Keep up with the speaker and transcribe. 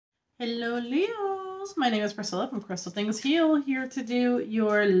Hello, Leos. My name is Priscilla from Crystalthingsheal, here to do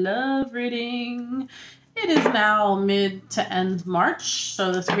your love reading. It is now mid to end March,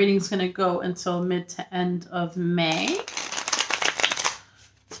 so this reading is going to go until mid to end of May.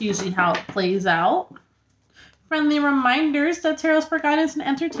 It's usually how it plays out. Friendly reminders that tarot is for guidance and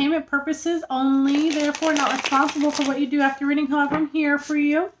entertainment purposes only, therefore not responsible for what you do after reading. However, I'm here for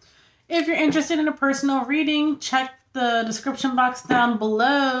you. If you're interested in a personal reading, check the description box down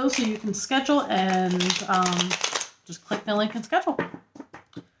below so you can schedule and just click the link and schedule.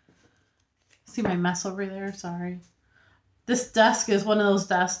 See my mess over there? Sorry. This desk is one of those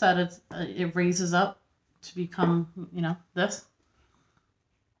desks that it raises up to become, you know, this.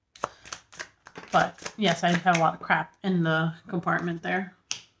 But yes, I have a lot of crap in the compartment there.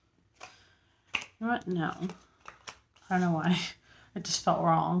 You know what? No. I don't know why. It just felt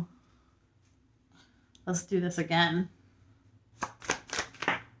wrong. Let's do this again.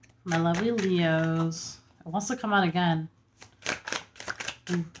 My lovely Leos. It wants to come out again.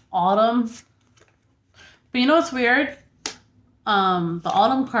 Autumn. But you know what's weird? The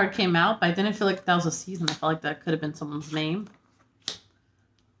autumn card came out, but I didn't feel like that was a season. I felt like that could have been someone's name.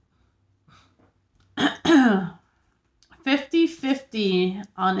 50-50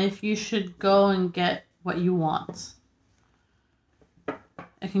 on if you should go and get what you want.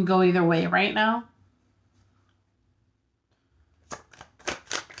 It can go either way right now.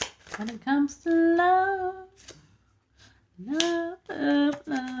 When it comes to love, love, love,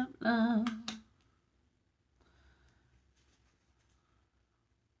 love, love.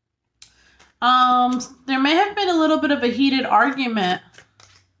 There may have been a little bit of a heated argument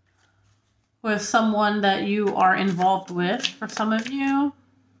with someone that you are involved with, for some of you.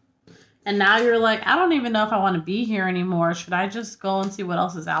 And now you're like, I don't even know if I want to be here anymore. Should I just go and see what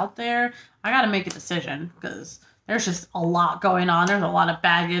else is out there? I got to make a decision because there's just a lot going on. There's a lot of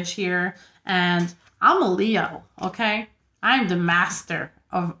baggage here. And I'm a Leo, okay? I'm the master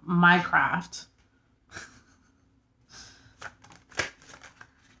of my craft.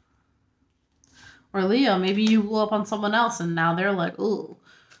 Or Leo, maybe you blew up on someone else and now they're like, ooh.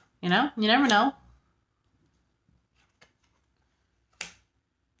 You know? You never know.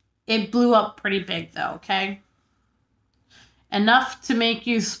 It blew up pretty big though, okay? Enough to make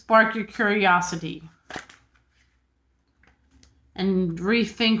you spark your curiosity. And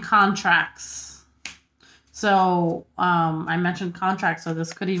rethink contracts. So, I mentioned contracts, so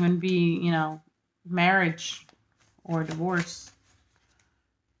this could even be, you know, marriage or divorce.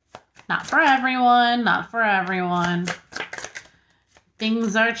 Not for everyone, not for everyone.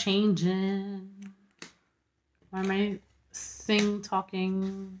 Things are changing. Why am I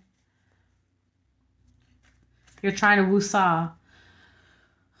talking? You're trying to woo-saw.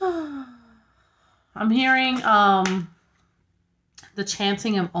 I'm hearing, the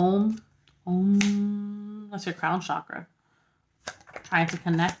chanting of Om. Om. That's your crown chakra. Trying to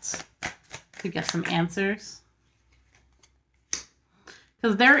connect to get some answers.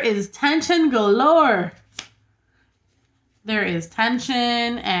 Because there is tension galore. There is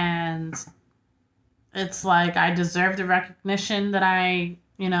tension and it's like I deserve the recognition that I,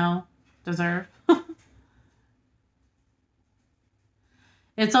 you know, deserve.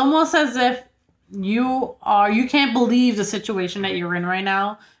 It's almost as if you can't believe the situation that you're in right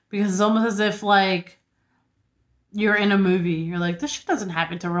now because it's almost as if like you're in a movie. You're like, this shit doesn't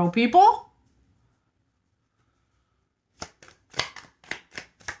happen to real people.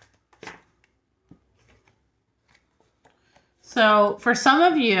 So for some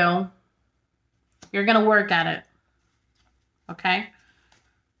of you, you're going to work at it. Okay?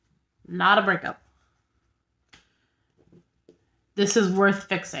 Not a breakup. This is worth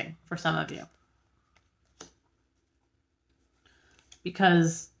fixing for some of you.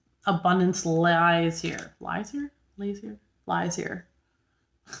 Because abundance lies here. Lies here? Lays here? Lies here.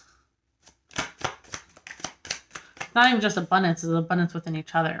 It's not even just abundance. It's abundance within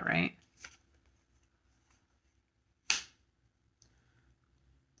each other, right?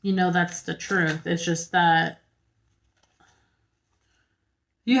 You know that's the truth. It's just that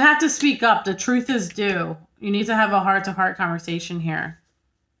you have to speak up. The truth is due. You need to have a heart-to-heart conversation here.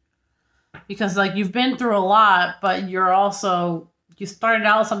 Because, like, you've been through a lot, but you're also, you started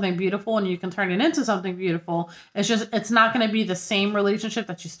out with something beautiful and you can turn it into something beautiful. It's just, it's not going to be the same relationship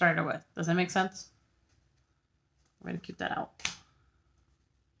that you started with. Does that make sense? I'm going to keep that out.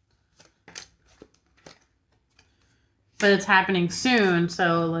 But it's happening soon,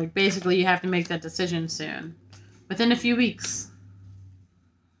 so like basically you have to make that decision soon. Within a few weeks.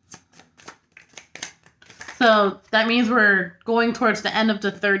 So that means we're going towards the end of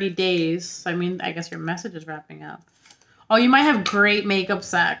the 30 days. I mean, I guess your message is wrapping up. Oh, you might have great makeup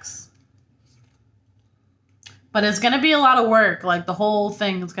sex. But it's going to be a lot of work. Like, the whole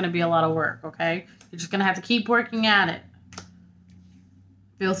thing is going to be a lot of work, okay? You're just going to have to keep working at it.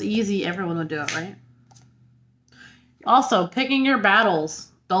 Feels easy, everyone would do it, right? Also, picking your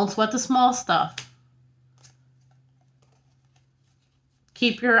battles. Don't sweat the small stuff.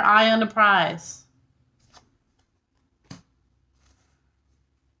 Keep your eye on the prize.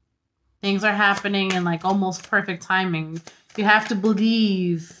 Things are happening in like almost perfect timing. You have to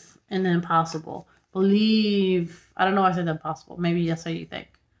believe in the impossible. Believe. I don't know why I said impossible. Maybe that's how you think.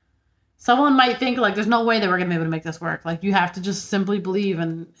 Someone might think like there's no way that we're going to be able to make this work. Like you have to just simply believe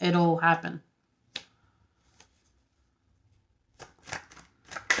and it'll happen.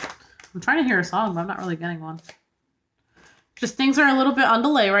 I'm trying to hear a song, but I'm not really getting one. Just things are a little bit on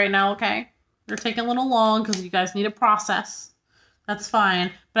delay right now, okay? They're taking a little long because you guys need a process. That's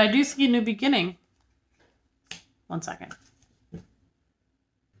fine. But I do see a new beginning. 1 second.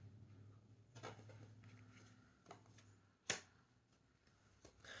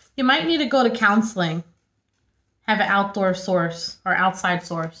 You might need to go to counseling. Have an outdoor source or outside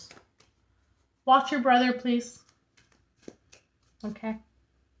source. Watch your brother, please. Okay.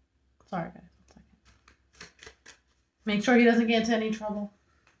 Sorry, guys. 1 second. Make sure he doesn't get into any trouble.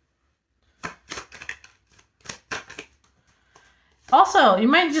 Also, you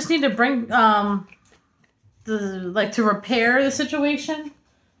might just need to bring to repair the situation.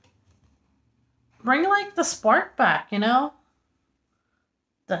 Bring like the spark back, you know?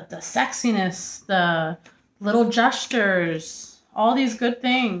 The sexiness, the little gestures, all these good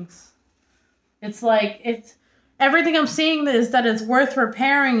things. It's like everything I'm seeing is that it's worth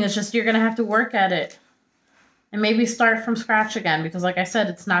repairing. It's just you're going to have to work at it. And maybe start from scratch again. Because like I said,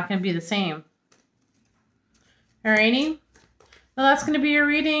 it's not going to be the same. Alrighty? Well, that's going to be your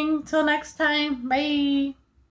reading. Till next time. Bye.